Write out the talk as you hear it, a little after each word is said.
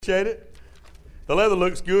Appreciate it. The leather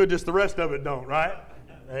looks good, just the rest of it don't, right?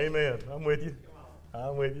 Amen. I'm with you.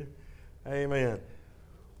 Amen.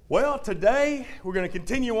 Well, today we're going to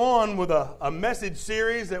continue on with a message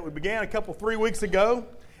series that we began 3 weeks ago,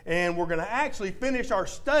 and we're going to actually finish our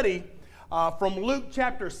study from Luke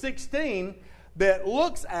chapter 16 that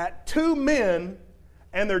looks at two men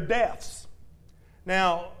and their deaths.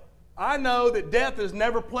 Now, I know that death is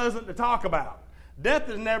never pleasant to talk about. Death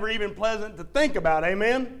is never even pleasant to think about,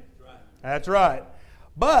 amen? That's right.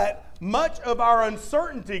 But much of our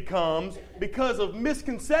uncertainty comes because of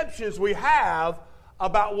misconceptions we have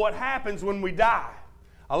about what happens when we die.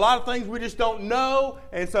 A lot of things we just don't know,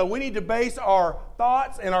 and so we need to base our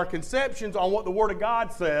thoughts and our conceptions on what the Word of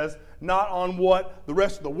God says, not on what the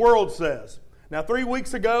rest of the world says. Now, 3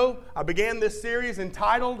 weeks ago, I began this series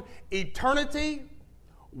entitled, Eternity,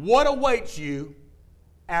 What Awaits You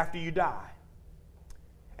After You Die?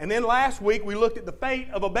 And then last week we looked at the fate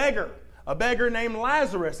of a beggar named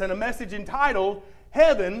Lazarus, and a message entitled,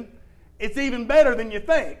 Heaven, It's Even Better Than You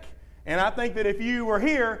Think. And I think that if you were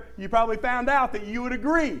here, you probably found out that you would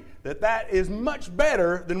agree that that is much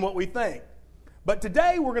better than what we think. But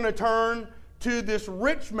today we're going to turn to this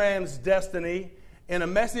rich man's destiny in a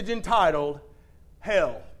message entitled,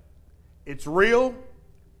 Hell, It's Real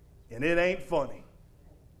and It Ain't Funny.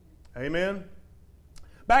 Amen?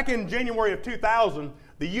 Back in January of 2000,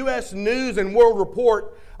 the U.S. News and World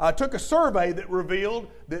Report took a survey that revealed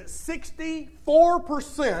that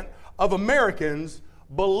 64% of Americans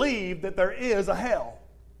believe that there is a hell.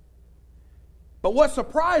 But what's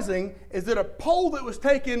surprising is that a poll that was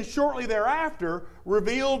taken shortly thereafter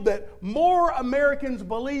revealed that more Americans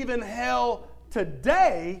believe in hell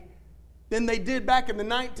today than they did back in the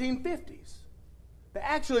 1950s. They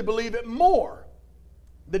actually believe it more.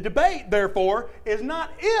 The debate, therefore, is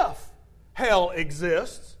not if hell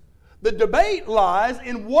exists. The debate lies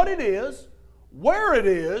in what it is, where it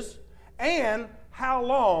is, and how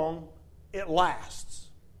long it lasts.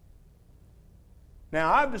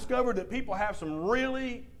 Now, I've discovered that people have some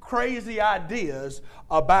really crazy ideas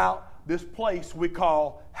about this place we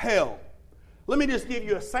call hell. Let me just give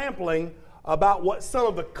you a sampling about what some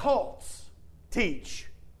of the cults teach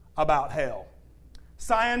about hell.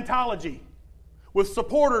 Scientology, with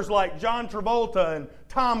supporters like John Travolta and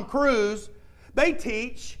Tom Cruise, they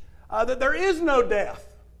teach that there is no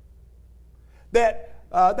death, that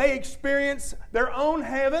they experience their own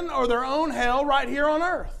heaven or their own hell right here on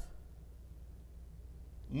earth.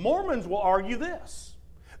 Mormons will argue this.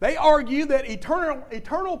 They argue that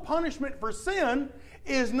eternal punishment for sin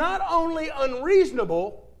is not only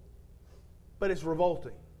unreasonable, but it's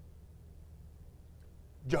revolting.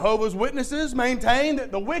 Jehovah's Witnesses maintain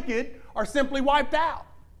that the wicked are simply wiped out.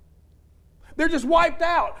 They're just wiped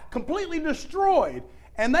out, completely destroyed.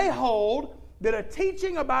 And they hold that a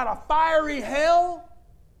teaching about a fiery hell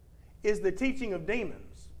is the teaching of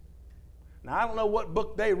demons. Now, I don't know what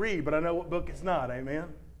book they read, but I know what book it's not, amen?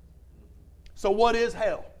 So what is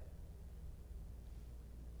hell?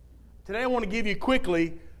 Today I want to give you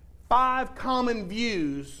quickly 5 common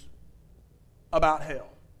views about hell.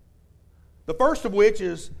 The first of which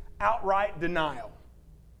is outright denial.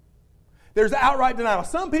 There's outright denial.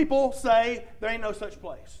 Some people say there ain't no such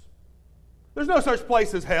place. There's no such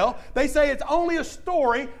place as hell. They say it's only a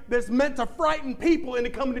story that's meant to frighten people into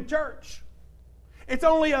coming to church. It's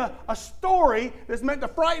only a story that's meant to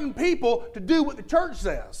frighten people to do what the church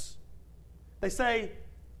says. They say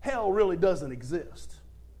hell really doesn't exist.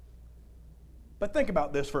 But think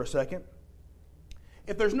about this for a second.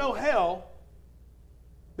 If there's no hell,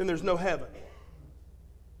 then there's no heaven.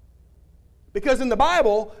 Because in the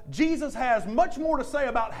Bible, Jesus has much more to say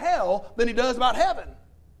about hell than he does about heaven.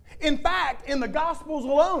 In fact, in the Gospels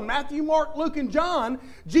alone, Matthew, Mark, Luke, and John,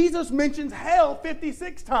 Jesus mentions hell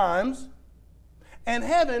 56 times and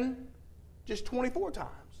heaven just 24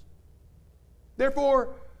 times.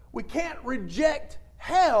 Therefore, we can't reject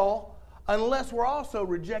hell unless we're also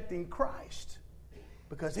rejecting Christ,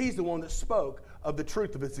 because he's the one that spoke of the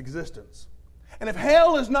truth of its existence. And if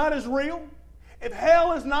hell is not as real, if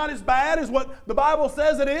hell is not as bad as what the Bible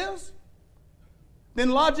says it is, then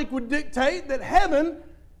logic would dictate that heaven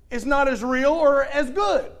is not as real or as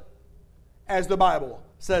good as the Bible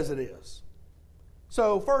says it is.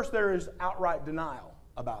 So first, there is outright denial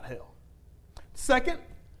about hell. Second,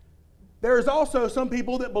 there is also some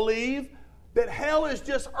people that believe that hell is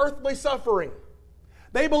just earthly suffering.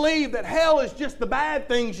 They believe that hell is just the bad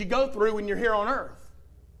things you go through when you're here on earth.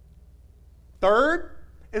 Third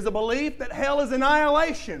is a belief that hell is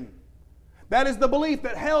annihilation. That is the belief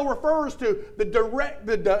that hell refers to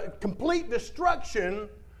the complete destruction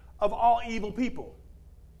of all evil people.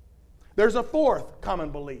 There's a fourth common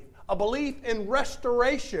belief, a belief in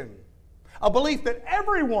restoration, a belief that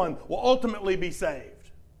everyone will ultimately be saved.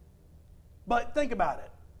 But think about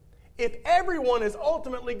it. If everyone is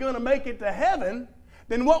ultimately going to make it to heaven,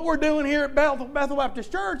 then what we're doing here at Bethel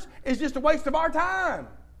Baptist Church is just a waste of our time.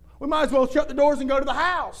 We might as well shut the doors and go to the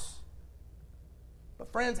house.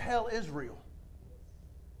 But friends, hell is real.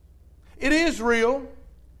 It is real,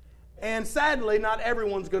 and sadly, not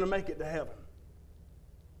everyone's going to make it to heaven.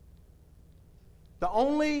 The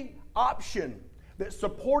only option that's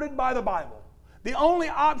supported by the Bible, the only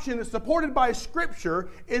option that's supported by Scripture,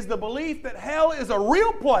 is the belief that hell is a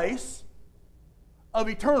real place of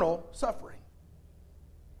eternal suffering.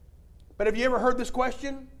 But have you ever heard this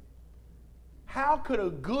question? How could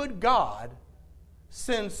a good God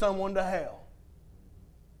send someone to hell?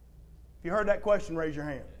 If you heard that question, raise your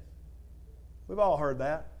hand. We've all heard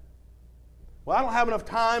that. Well, I don't have enough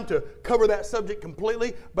time to cover that subject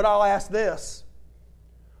completely, but I'll ask this.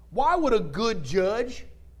 Why would a good judge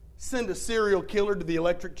send a serial killer to the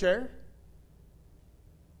electric chair?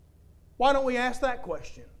 Why don't we ask that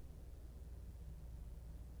question?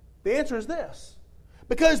 The answer is this.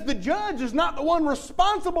 Because the judge is not the one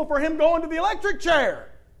responsible for him going to the electric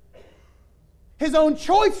chair. His own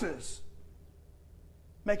choices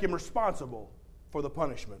make him responsible for the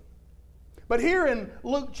punishment. But here in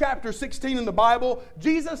Luke chapter 16 in the Bible,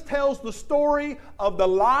 Jesus tells the story of the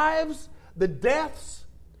lives, the deaths,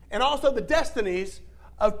 and also the destinies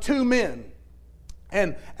of two men.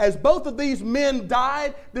 And as both of these men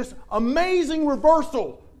died, this amazing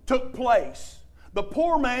reversal took place. The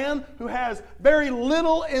poor man, who has very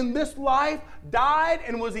little in this life, died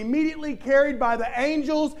and was immediately carried by the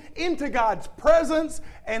angels into God's presence,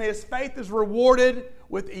 and his faith is rewarded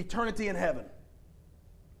with eternity in heaven.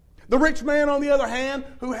 The rich man, on the other hand,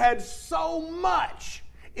 who had so much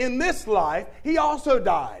in this life, he also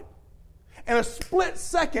died. And a split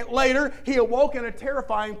second later, he awoke in a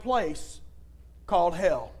terrifying place called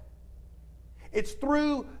hell. It's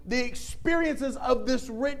through the experiences of this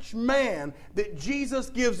rich man that Jesus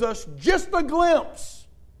gives us just a glimpse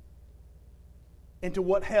into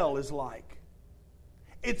what hell is like.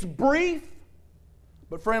 It's brief,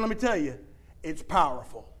 but friend, let me tell you, it's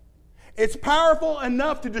powerful. It's powerful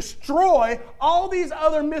enough to destroy all these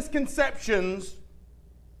other misconceptions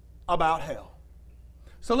about hell.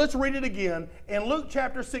 So let's read it again in Luke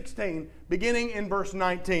chapter 16, beginning in verse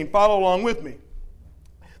 19. Follow along with me.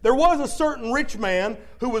 There was a certain rich man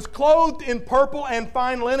who was clothed in purple and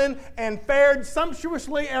fine linen and fared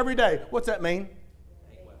sumptuously every day. What's that mean?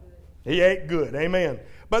 He ate good. Amen.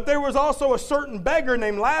 But there was also a certain beggar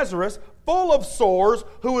named Lazarus, full of sores,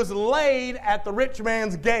 who was laid at the rich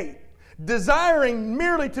man's gate, desiring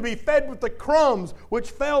merely to be fed with the crumbs which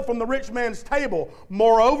fell from the rich man's table.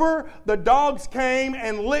 Moreover, the dogs came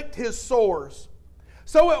and licked his sores.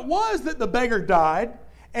 So it was that the beggar died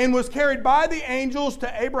and was carried by the angels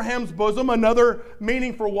to Abraham's bosom. Another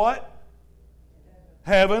meaning for what?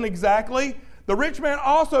 Heaven, exactly. The rich man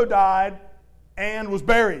also died and was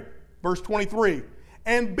buried. Verse 23.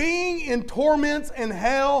 And being in torments in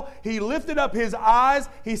hell, he lifted up his eyes.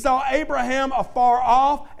 He saw Abraham afar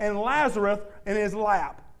off and Lazarus in his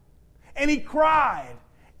lap. And he cried,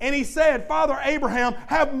 and he said, Father Abraham,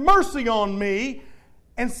 have mercy on me,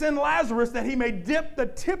 and send Lazarus that he may dip the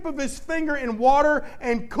tip of his finger in water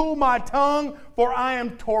and cool my tongue, for I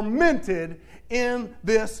am tormented in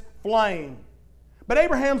this flame. But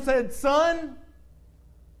Abraham said, Son,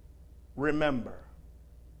 remember.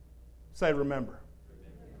 Say, remember.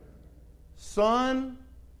 Son,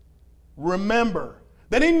 remember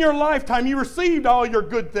that in your lifetime you received all your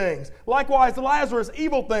good things. Likewise, Lazarus,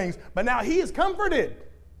 evil things. But now he is comforted,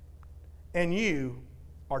 and you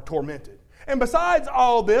are tormented. And besides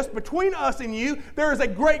all this, between us and you, there is a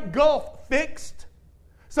great gulf fixed,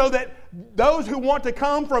 so that those who want to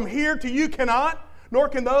come from here to you cannot, nor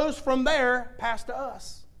can those from there pass to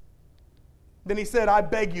us. Then he said, I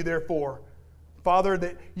beg you, therefore, Father,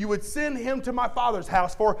 that you would send him to my father's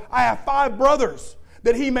house, for I have 5 brothers,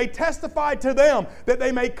 that he may testify to them, that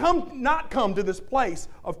they may not come to this place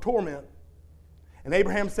of torment. And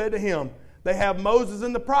Abraham said to him, they have Moses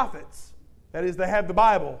and the prophets. That is, they have the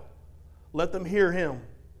Bible. Let them hear him.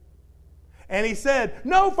 And he said,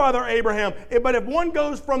 no, Father Abraham, but if one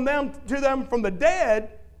goes from them to them from the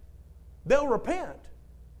dead, they'll repent.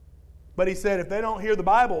 But he said, if they don't hear the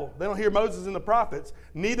Bible, they don't hear Moses and the prophets,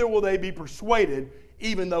 neither will they be persuaded,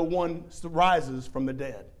 even though one rises from the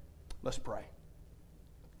dead. Let's pray.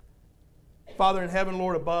 Father in heaven,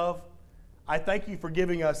 Lord above, I thank you for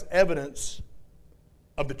giving us evidence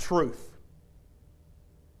of the truth.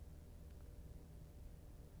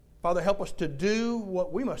 Father, help us to do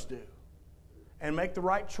what we must do. and make the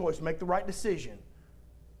right choice, make the right decision,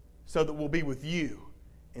 so that we'll be with you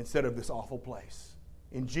instead of this awful place.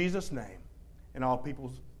 In Jesus' name. And all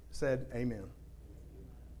people said amen.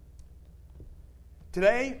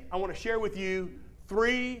 Today, I want to share with you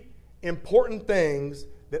 3 important things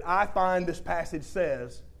that I find this passage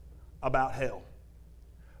says about hell.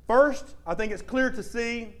 First, I think it's clear to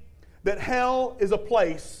see that hell is a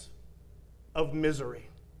place of misery.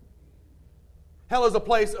 Hell is a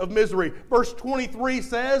place of misery. Verse 23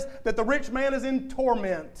 says that the rich man is in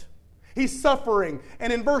torment. He's suffering.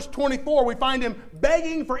 And in verse 24, we find him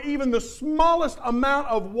begging for even the smallest amount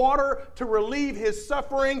of water to relieve his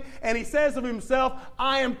suffering. And he says of himself,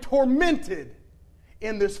 I am tormented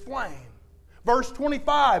in this flame. Verse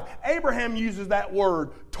 25, Abraham uses that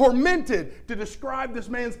word, tormented, to describe this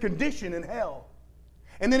man's condition in hell.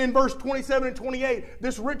 And then in verse 27 and 28,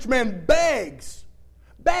 this rich man begs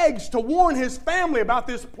to warn his family about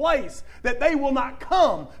this place, that they will not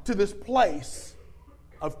come to this place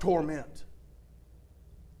of torment.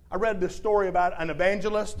 I read this story about an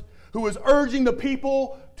evangelist who was urging the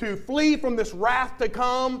people to flee from this wrath to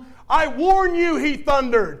come. I warn you, he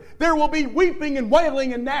thundered, there will be weeping and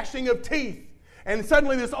wailing and gnashing of teeth. And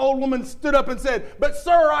suddenly this old woman stood up and said, but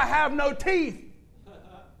sir, I have no teeth.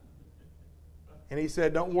 And he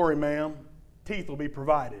said, don't worry, ma'am, teeth will be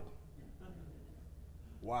provided.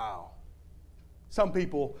 Wow. Some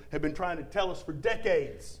people have been trying to tell us for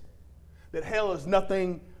decades that hell is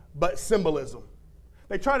nothing but symbolism.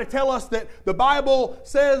 They try to tell us that the Bible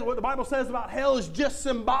says, what the Bible says about hell is just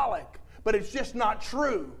symbolic, but it's just not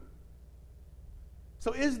true.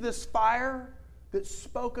 So is this fire that's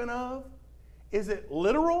spoken of, is it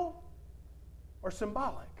literal or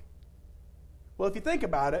symbolic? Well, if you think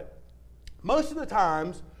about it, most of the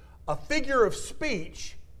times a figure of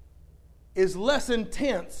speech is less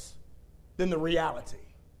intense than the reality.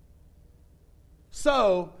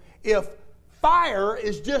 So, if fire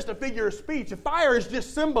is just a figure of speech, if fire is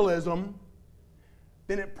just symbolism,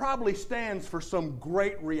 then it probably stands for some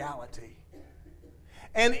great reality.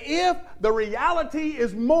 And if the reality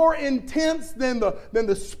is more intense than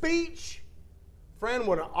the speech, friend,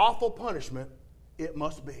 what an awful punishment it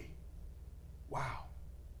must be. Wow.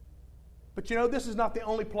 But you know, this is not the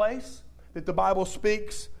only place that the Bible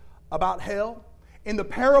speaks about hell. In the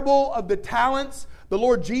parable of the talents, the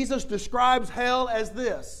Lord Jesus describes hell as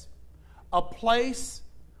this: a place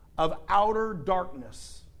of outer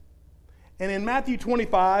darkness. And in Matthew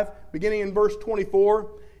 25, beginning in verse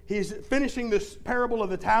 24, he's finishing this parable of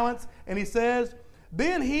the talents, and he says,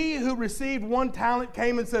 then he who received 1 talent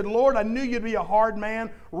came and said, Lord, I knew you'd be a hard man,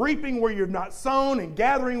 reaping where you have not sown and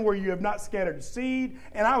gathering where you have not scattered seed,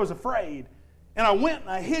 and I was afraid. And I went and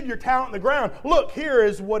I hid your talent in the ground. Look, here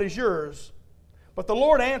is what is yours. But the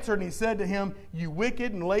Lord answered and he said to him, you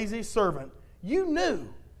wicked and lazy servant, you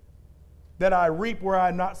knew that I reap where I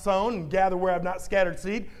have not sown and gather where I have not scattered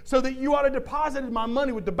seed, so that you ought to deposit my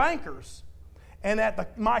money with the bankers. And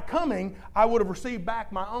at my coming, I would have received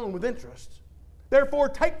back my own with interest. Therefore,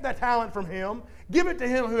 take that talent from him, give it to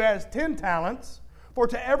him who has 10 talents. For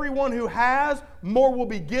to everyone who has, more will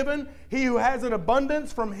be given. He who has an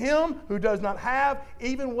abundance, from him who does not have,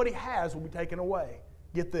 even what he has will be taken away.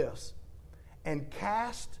 Get this. And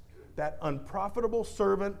cast that unprofitable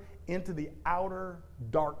servant into the outer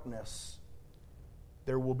darkness.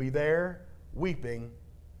 There will be there weeping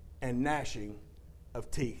and gnashing of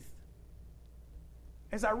teeth.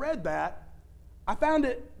 As I read that, I found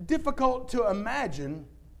it difficult to imagine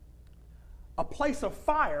a place of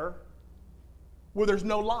fire where there's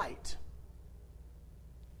no light.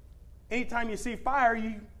 Anytime you see fire,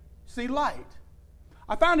 you see light.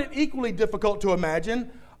 I found it equally difficult to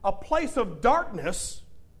imagine a place of darkness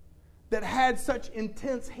that had such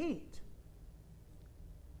intense heat.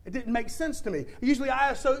 It didn't make sense to me. Usually I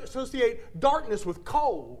associate darkness with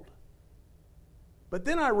cold. But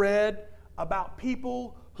then I read about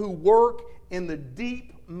people who work in the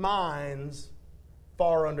deep mines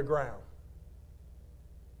far underground.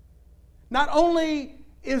 Not only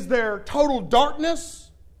is there total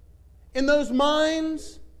darkness in those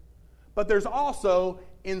mines, but there's also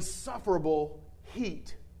insufferable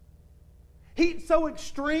heat. Heat so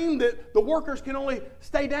extreme that the workers can only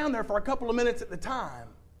stay down there for a couple of minutes at a time.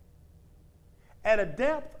 At a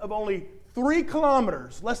depth of only 3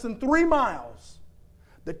 kilometers, less than 3 miles,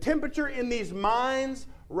 the temperature in these mines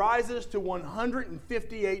rises to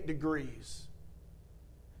 158 degrees.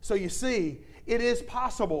 So you see, it is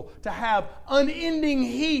possible to have unending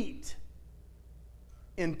heat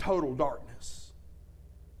in total darkness.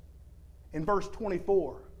 In verse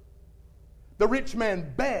 24, the rich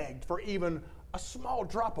man begged for even a small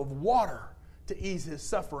drop of water to ease his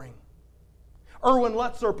suffering. Erwin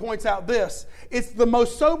Lutzer points out this. It's the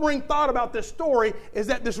most sobering thought about this story is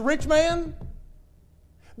that this rich man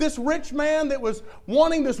that was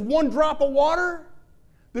wanting this one drop of water,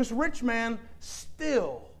 this rich man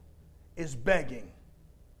still is begging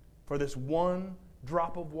for this one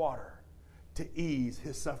drop of water to ease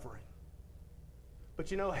his suffering. But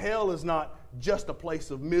you know, hell is not just a place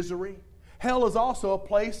of misery. Hell is also a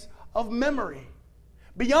place of memory.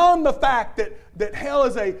 Beyond the fact that hell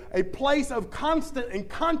is a place of constant and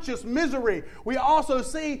conscious misery, we also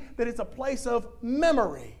see that it's a place of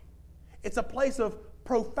memory. It's a place of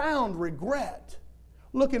profound regret.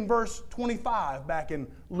 Look in verse 25 back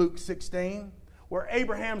in Luke 16, where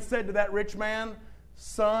Abraham said to that rich man,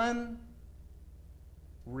 "Son,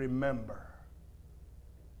 remember."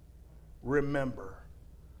 Remember.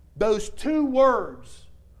 Those two words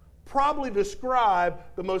probably describe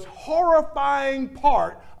the most horrifying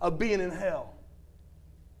part of being in hell.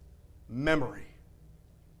 Memory.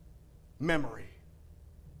 Memory.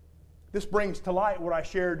 This brings to light what I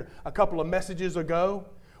shared a couple of messages ago,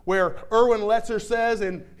 where Erwin Lutzer says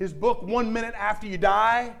in his book, 1 Minute After You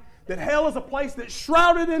Die, that hell is a place that's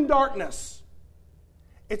shrouded in darkness.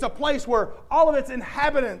 It's a place where all of its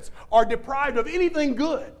inhabitants are deprived of anything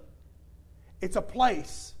good. It's a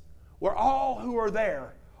place where all who are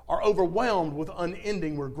there are overwhelmed with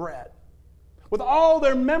unending regret. With all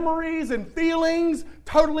their memories and feelings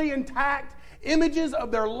totally intact, images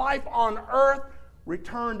of their life on earth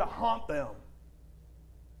return to haunt them.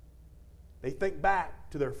 They think back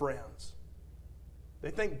to their friends.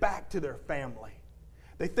 They think back to their family.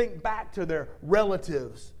 They think back to their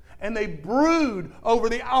relatives. And they brood over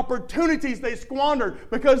the opportunities they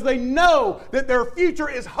squandered because they know that their future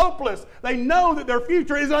is hopeless. They know that their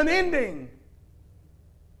future is unending.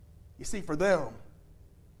 You see, for them,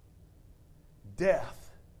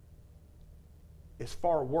 death is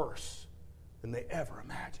far worse than they ever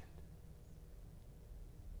imagined.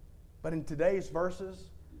 But in today's verses,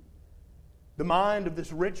 the mind of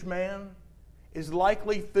this rich man is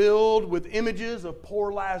likely filled with images of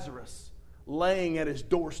poor Lazarus laying at his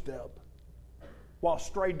doorstep while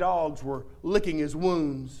stray dogs were licking his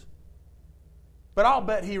wounds. But I'll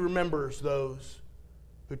bet he remembers those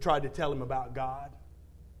who tried to tell him about God.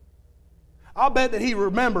 I'll bet that he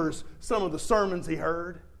remembers some of the sermons he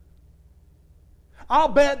heard. I'll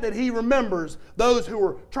bet that he remembers those who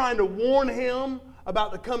were trying to warn him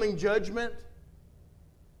about the coming judgment.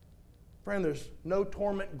 Friend, there's no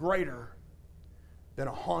torment greater than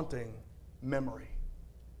a haunting memory.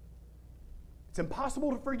 It's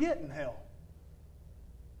impossible to forget in hell.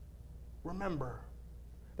 Remember,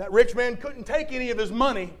 that rich man couldn't take any of his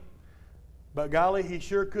money, but golly, he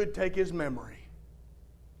sure could take his memory.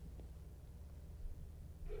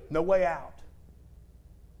 No way out.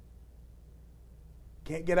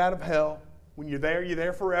 Can't get out of hell. When you're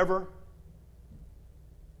there forever.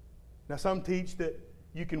 Now, some teach that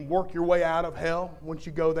you can work your way out of hell once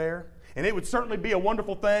you go there. And it would certainly be a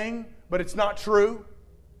wonderful thing, but it's not true.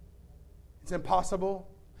 It's impossible.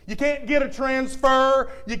 You can't get a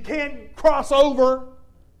transfer. You can't cross over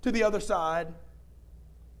to the other side.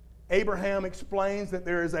 Abraham explains that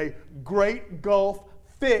there is a great gulf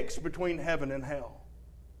fixed between heaven and hell.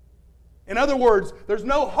 In other words, there's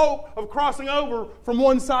no hope of crossing over from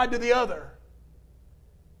one side to the other.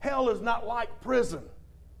 Hell is not like prison.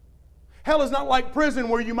 Hell is not like prison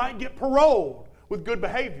where you might get paroled with good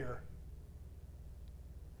behavior.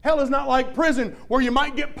 Hell is not like prison where you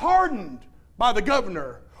might get pardoned by the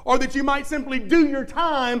governor, or that you might simply do your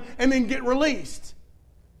time and then get released.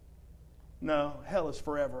 No, hell is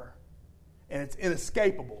forever, and it's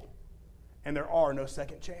inescapable, and there are no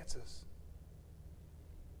second chances.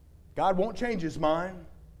 God won't change His mind.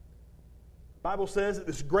 The Bible says that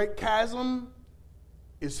this great chasm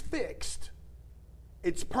is fixed.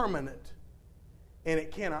 It's permanent, and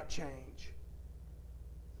it cannot change.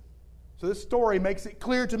 So this story makes it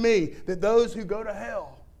clear to me that those who go to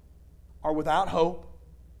hell are without hope,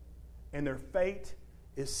 and their fate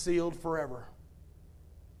is sealed forever.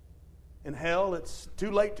 In hell, it's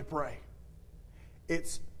too late to pray.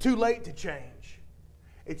 It's too late to change.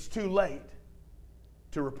 It's too late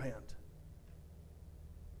to repent.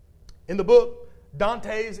 In the book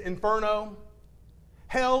Dante's Inferno,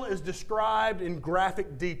 hell is described in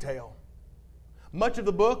graphic detail. Much of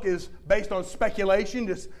the book is based on speculation,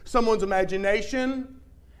 just someone's imagination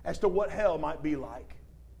as to what hell might be like.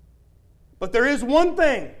 But there is one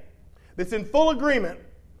thing that's in full agreement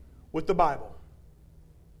with the Bible.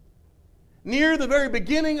 Near the very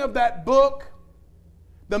beginning of that book,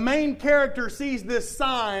 the main character sees this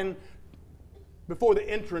sign before the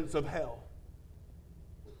entrance of hell.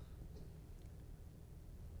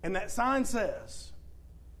 And that sign says,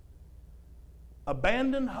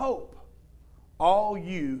 "Abandon hope, all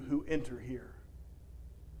you who enter here."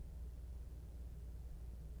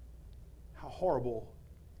 How horrible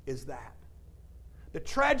is that? The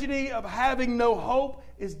tragedy of having no hope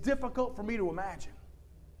is difficult for me to imagine.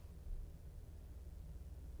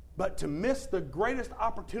 But to miss the greatest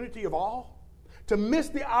opportunity of all, to miss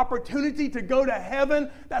the opportunity to go to heaven,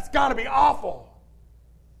 that's got to be awful.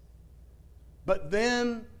 But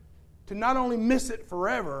then to not only miss it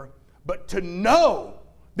forever, but to know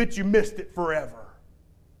that you missed it forever.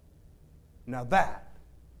 Now that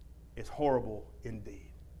is horrible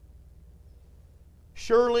indeed.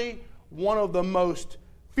 Surely one of the most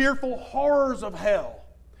fearful horrors of hell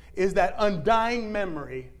is that undying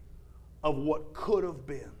memory of what could have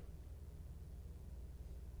been.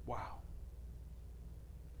 Wow.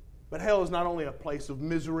 But hell is not only a place of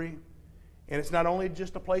misery, and it's not only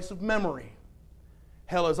just a place of memory.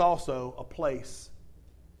 Hell is also a place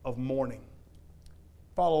of mourning.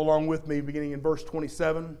 Follow along with me, beginning in verse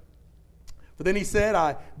 27. "For then he said,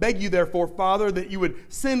 I beg you therefore, Father, that you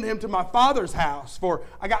would send him to my father's house, for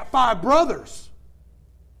I got 5 brothers,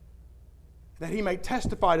 that he may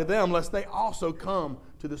testify to them, lest they also come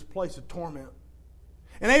to this place of torment.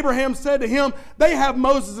 And Abraham said to him, They have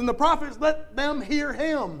Moses and the prophets, let them hear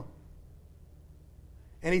him.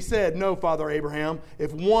 And he said, No, Father Abraham,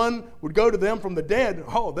 if one would go to them from the dead,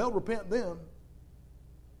 they'll repent then.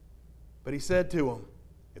 But he said to him,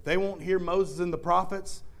 If they won't hear Moses and the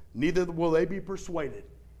prophets, neither will they be persuaded,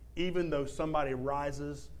 even though somebody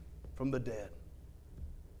rises from the dead."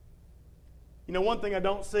 You know, one thing I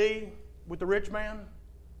don't see with the rich man,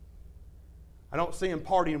 I don't see him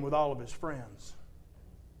partying with all of his friends.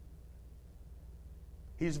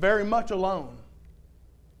 He's very much alone.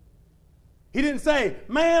 He didn't say,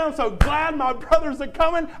 "Man, I'm so glad my brothers are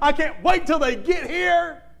coming. I can't wait till they get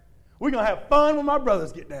here. We're going to have fun when my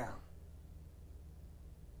brothers get down."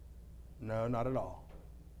 No, not at all.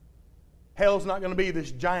 Hell's not going to be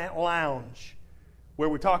this giant lounge where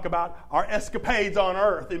we talk about our escapades on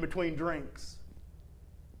earth in between drinks.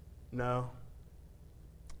 No.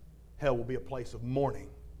 Hell will be a place of mourning.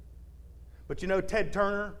 But you know, Ted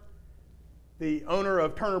Turner, the owner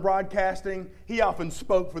of Turner Broadcasting, he often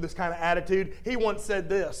spoke for this kind of attitude. He once said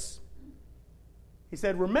this. He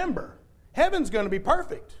said, "Remember, heaven's going to be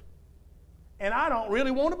perfect, and I don't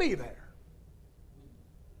really want to be there."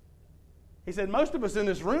 He said, "Most of us in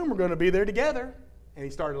this room are going to be there together." And he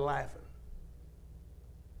started laughing.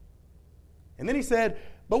 And then he said,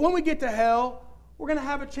 "But when we get to hell, we're going to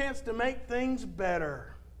have a chance to make things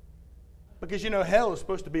better. Because, you know, hell is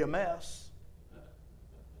supposed to be a mess.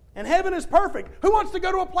 And heaven is perfect. Who wants to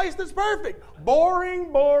go to a place that's perfect?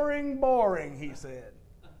 Boring, boring, boring," he said.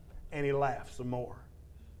 And he laughed some more.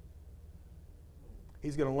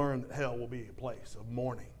 He's going to learn that hell will be a place of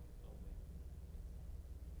mourning.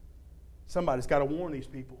 Somebody's got to warn these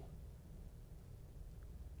people.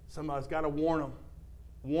 Somebody's got to warn them.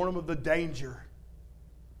 Warn them of the danger.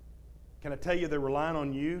 Can I tell you they're relying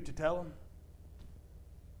on you to tell them?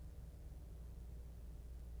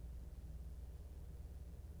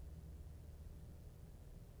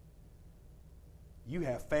 You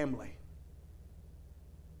have family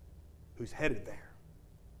who's headed there.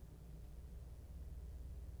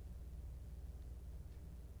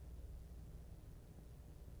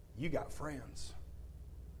 You got friends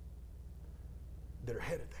that are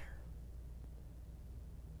headed there.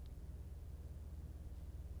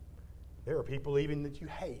 There are people even that you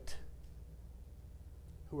hate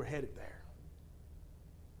who are headed there.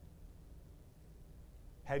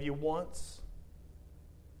 Have you once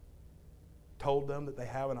told them that they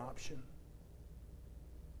have an option?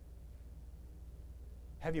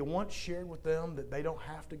 Have you once shared with them that they don't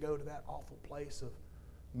have to go to that awful place of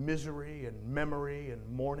misery and memory and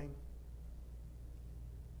mourning?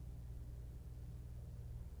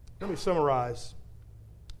 Let me summarize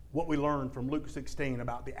what we learned from Luke 16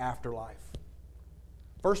 about the afterlife.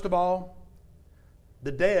 First of all,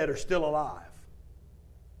 the dead are still alive.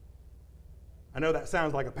 I know that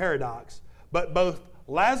sounds like a paradox, but both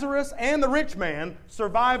Lazarus and the rich man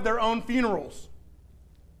survived their own funerals.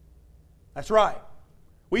 That's right.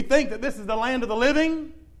 We think that this is the land of the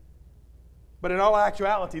living, but in all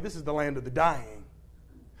actuality, this is the land of the dying.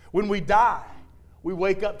 When we die, we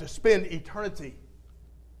wake up to spend eternity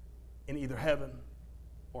in either heaven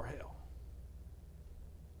or hell.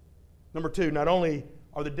 Number two, not only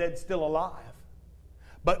are the dead still alive,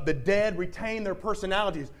 but the dead retain their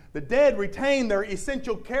personalities. The dead retain their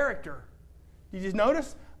essential character. Did you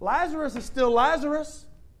notice? Lazarus is still Lazarus.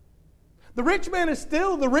 The rich man is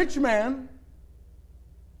still the rich man.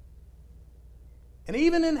 And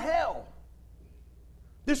even in hell,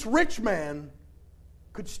 this rich man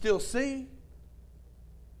could still see.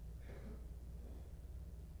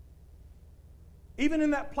 Even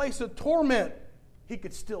in that place of torment, he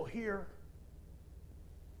could still hear.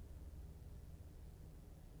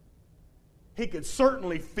 He could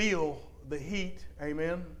certainly feel the heat.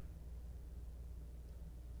 Amen.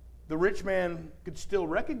 The rich man could still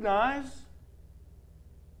recognize.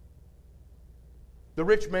 The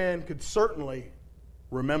rich man could certainly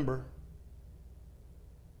remember.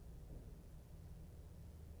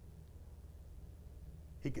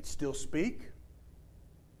 He could still speak.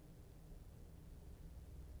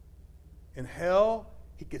 In hell,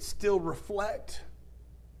 he could still reflect.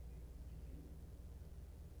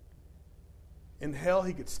 In hell,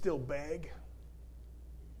 he could still beg.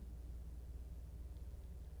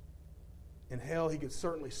 In hell, he could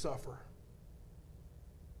certainly suffer.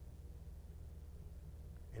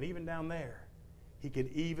 And even down there, he could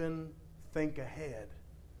even think ahead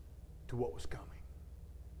to what was coming.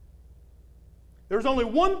 There was only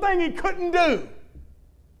one thing he couldn't do.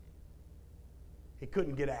 He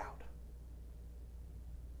couldn't get out.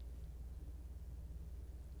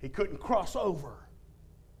 He couldn't cross over.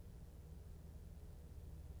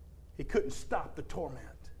 He couldn't stop the torment.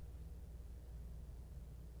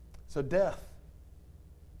 So death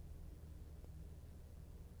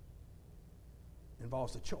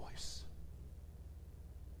involves a choice.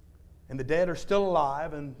 And the dead are still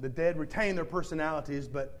alive, and the dead retain their personalities,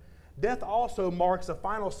 but death also marks a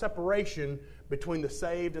final separation between the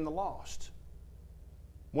saved and the lost.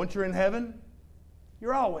 Once you're in heaven,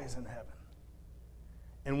 you're always in heaven.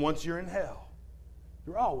 And once you're in hell,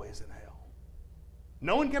 you're always in hell.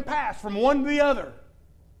 No one can pass from one to the other.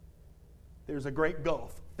 There's a great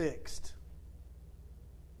gulf fixed.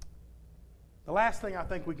 The last thing I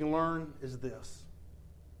think we can learn is this.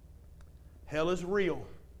 Hell is real,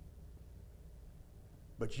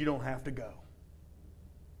 but you don't have to go.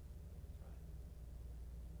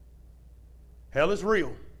 Hell is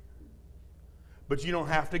real, but you don't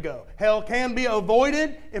have to go. Hell can be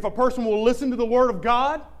avoided if a person will listen to the Word of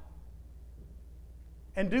God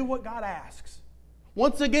and do what God asks.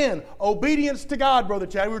 Once again, obedience to God, Brother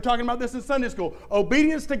Chad. We were talking about this in Sunday school.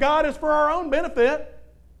 Obedience to God is for our own benefit.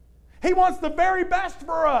 He wants the very best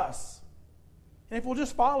for us. And if we'll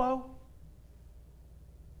just follow,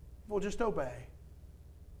 if we'll just obey,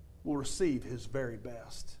 we'll receive His very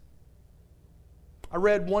best. I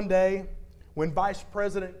read one day when Vice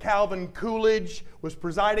President Calvin Coolidge was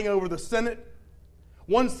presiding over the Senate,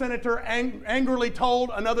 one senator angrily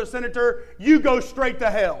told another senator, "You go straight to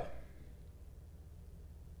hell."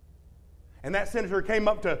 And that senator came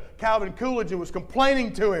up to Calvin Coolidge and was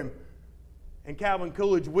complaining to him. And Calvin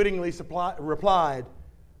Coolidge wittingly replied,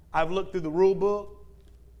 "I've looked through the rule book,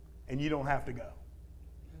 and you don't have to go.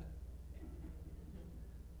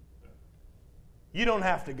 You don't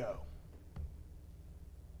have to go."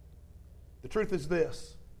 The truth is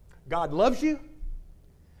this: God loves you,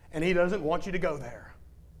 and He doesn't want you to go there.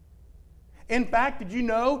 In fact, did you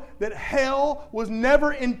know that hell was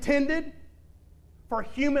never intended for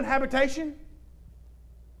human habitation?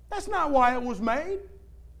 That's not why it was made.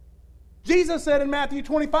 Jesus said in Matthew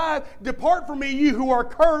 25, "Depart from me, you who are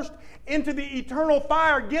cursed, into the eternal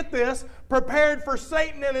fire," get this, "prepared for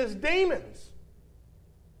Satan and his demons."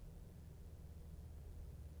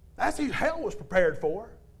 That's who hell was prepared for.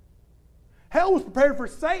 Hell was prepared for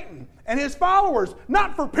Satan and his followers,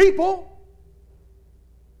 not for people.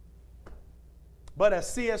 But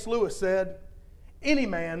as C.S. Lewis said, any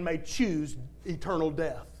man may choose eternal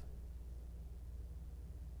death.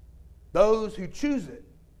 Those who choose it,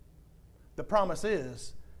 the promise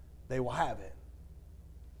is they will have it.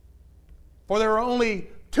 For there are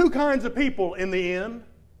only two kinds of people in the end.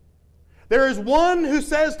 There is one who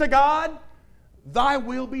says to God, "Thy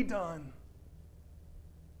will be done."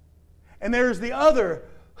 And there is the other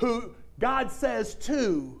who God says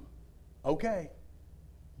to, "Okay,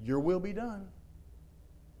 your will be done."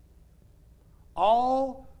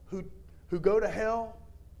 All who go to hell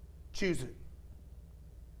choose it.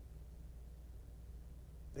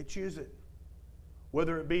 They choose it.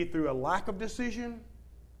 Whether it be through a lack of decision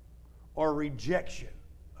or rejection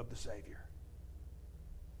of the Savior.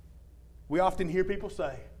 We often hear people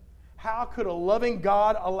say, "How could a loving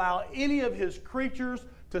God allow any of His creatures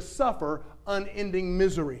to suffer unending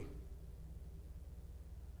misery?"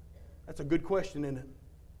 That's a good question, isn't it?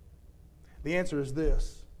 The answer is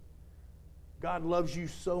this: God loves you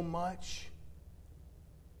so much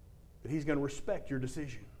that He's going to respect your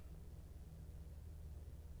decision.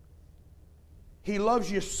 He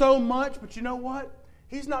loves you so much, but you know what?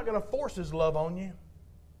 He's not going to force His love on you.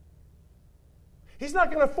 He's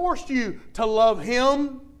not going to force you to love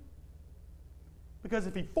Him. Because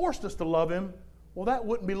if He forced us to love Him, well, that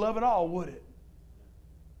wouldn't be love at all, would it?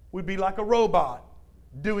 We'd be like a robot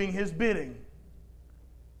doing His bidding.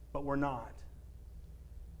 But we're not.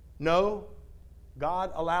 No,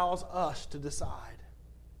 God allows us to decide.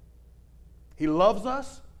 He loves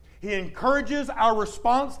us. He encourages our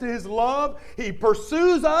response to His love. He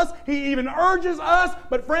pursues us. He even urges us.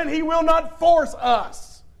 But friend, He will not force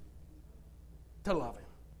us to love Him.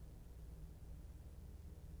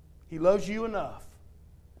 He loves you enough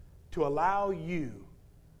to allow you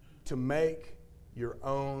to make your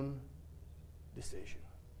own decision.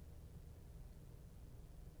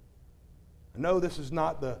 I know this is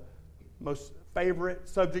not the most favorite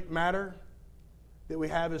subject matter that we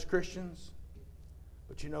have as Christians,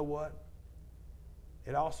 but you know what?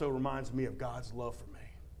 It also reminds me of God's love for me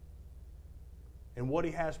and what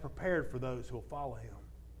He has prepared for those who will follow Him,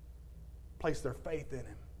 place their faith in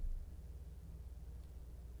Him.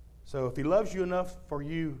 So if He loves you enough for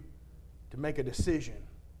you to make a decision,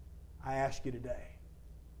 I ask you today,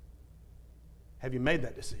 have you made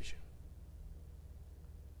that decision?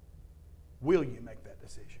 Will you make that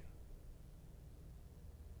decision?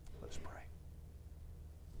 Let's pray.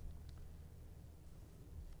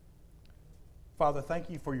 Father, thank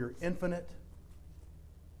You for Your infinite,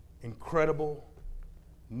 incredible,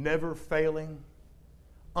 never-failing,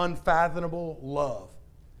 unfathomable love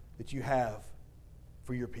that You have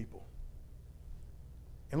for Your people.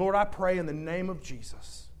 And Lord, I pray in the name of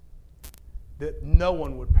Jesus that no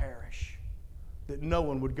one would perish, that no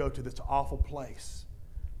one would go to this awful place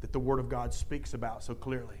that the Word of God speaks about so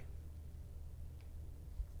clearly.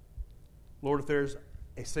 Lord, if there's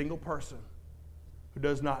a single person who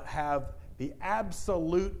does not have the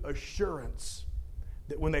absolute assurance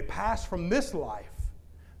that when they pass from this life,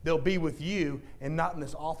 they'll be with You and not in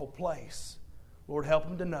this awful place, Lord, help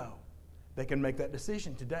them to know they can make that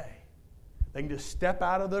decision today. They can just step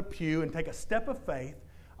out of their pew and take a step of faith.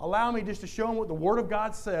 Allow me just to show them what the Word of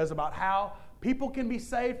God says about how people can be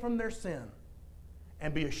saved from their sin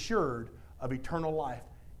and be assured of eternal life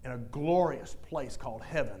in a glorious place called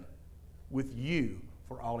heaven with You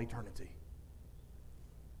for all eternity.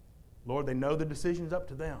 Lord, they know the decision's up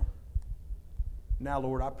to them. Now,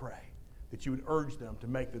 Lord, I pray that You would urge them to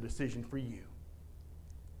make the decision for You.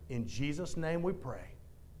 In Jesus' name we pray.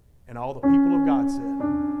 And all the people of God said,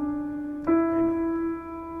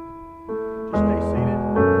 just stay seated.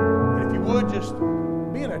 And if you would, just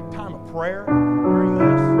be in a time of prayer during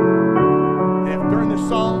this. And if during this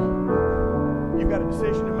song you've got a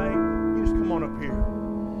decision to make, you just come on up here.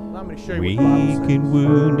 Allow me to show you what the Bible says. Weak and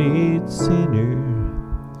wounded sinner,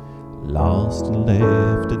 lost and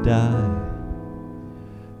left to die.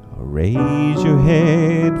 Raise your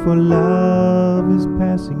head, for love is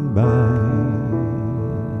passing by.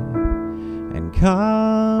 And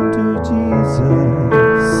come to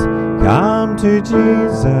Jesus, come to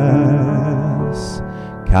Jesus,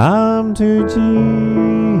 come to Jesus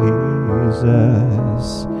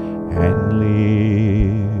and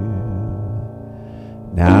live.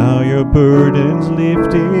 Now your burden's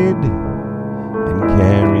lifted and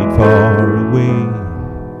carried far away,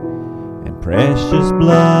 and precious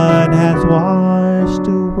blood has washed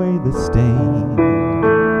away the stain.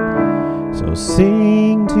 So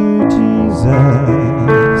sing to Jesus,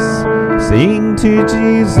 sing to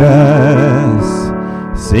Jesus,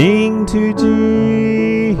 sing to Jesus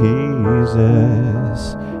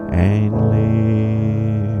and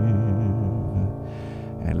live.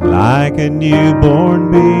 And like a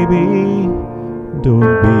newborn baby,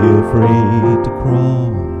 don't be afraid to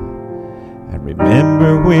crawl. And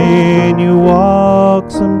remember, when you walk,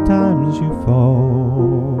 sometimes you fall.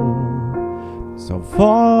 So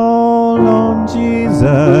fall on Jesus,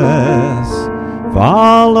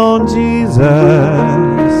 fall on Jesus,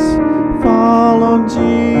 fall on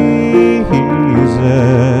Jesus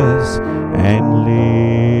and live.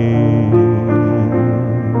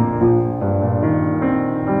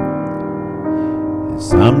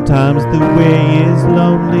 Sometimes the way is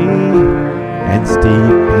lonely and steep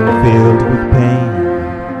and filled with pain.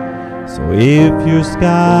 So if your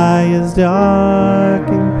sky is dark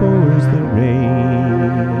and pours the rain,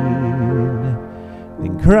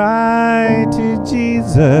 then cry to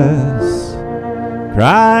Jesus,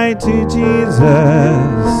 cry to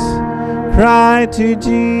Jesus, cry to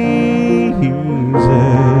Jesus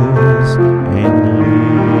and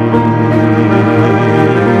live.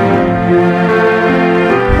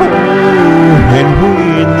 And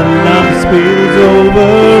when the love spills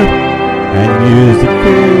over and music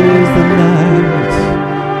fills the night,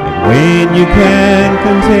 and when you can't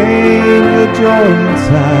contain your joy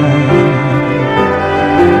inside,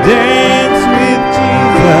 Dance with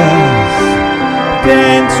Jesus.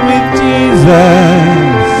 Dance with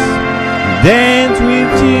Jesus. Dance with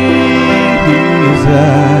Jesus.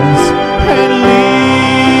 And leave.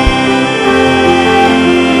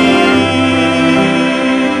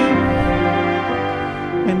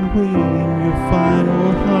 And when your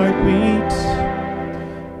final heartbeat,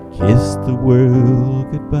 kiss the world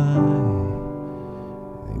goodbye.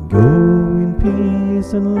 Go in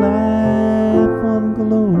peace and laugh on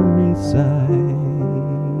glory's side,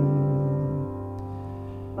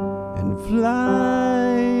 and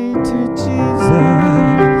fly to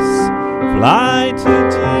Jesus, fly to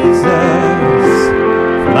Jesus,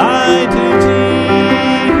 fly to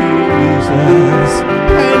Jesus,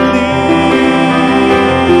 and leave.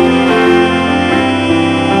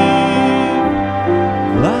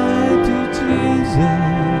 Fly to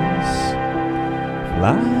Jesus,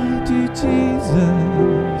 fly to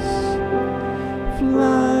Jesus,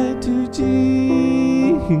 fly to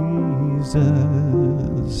Jesus,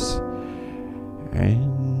 and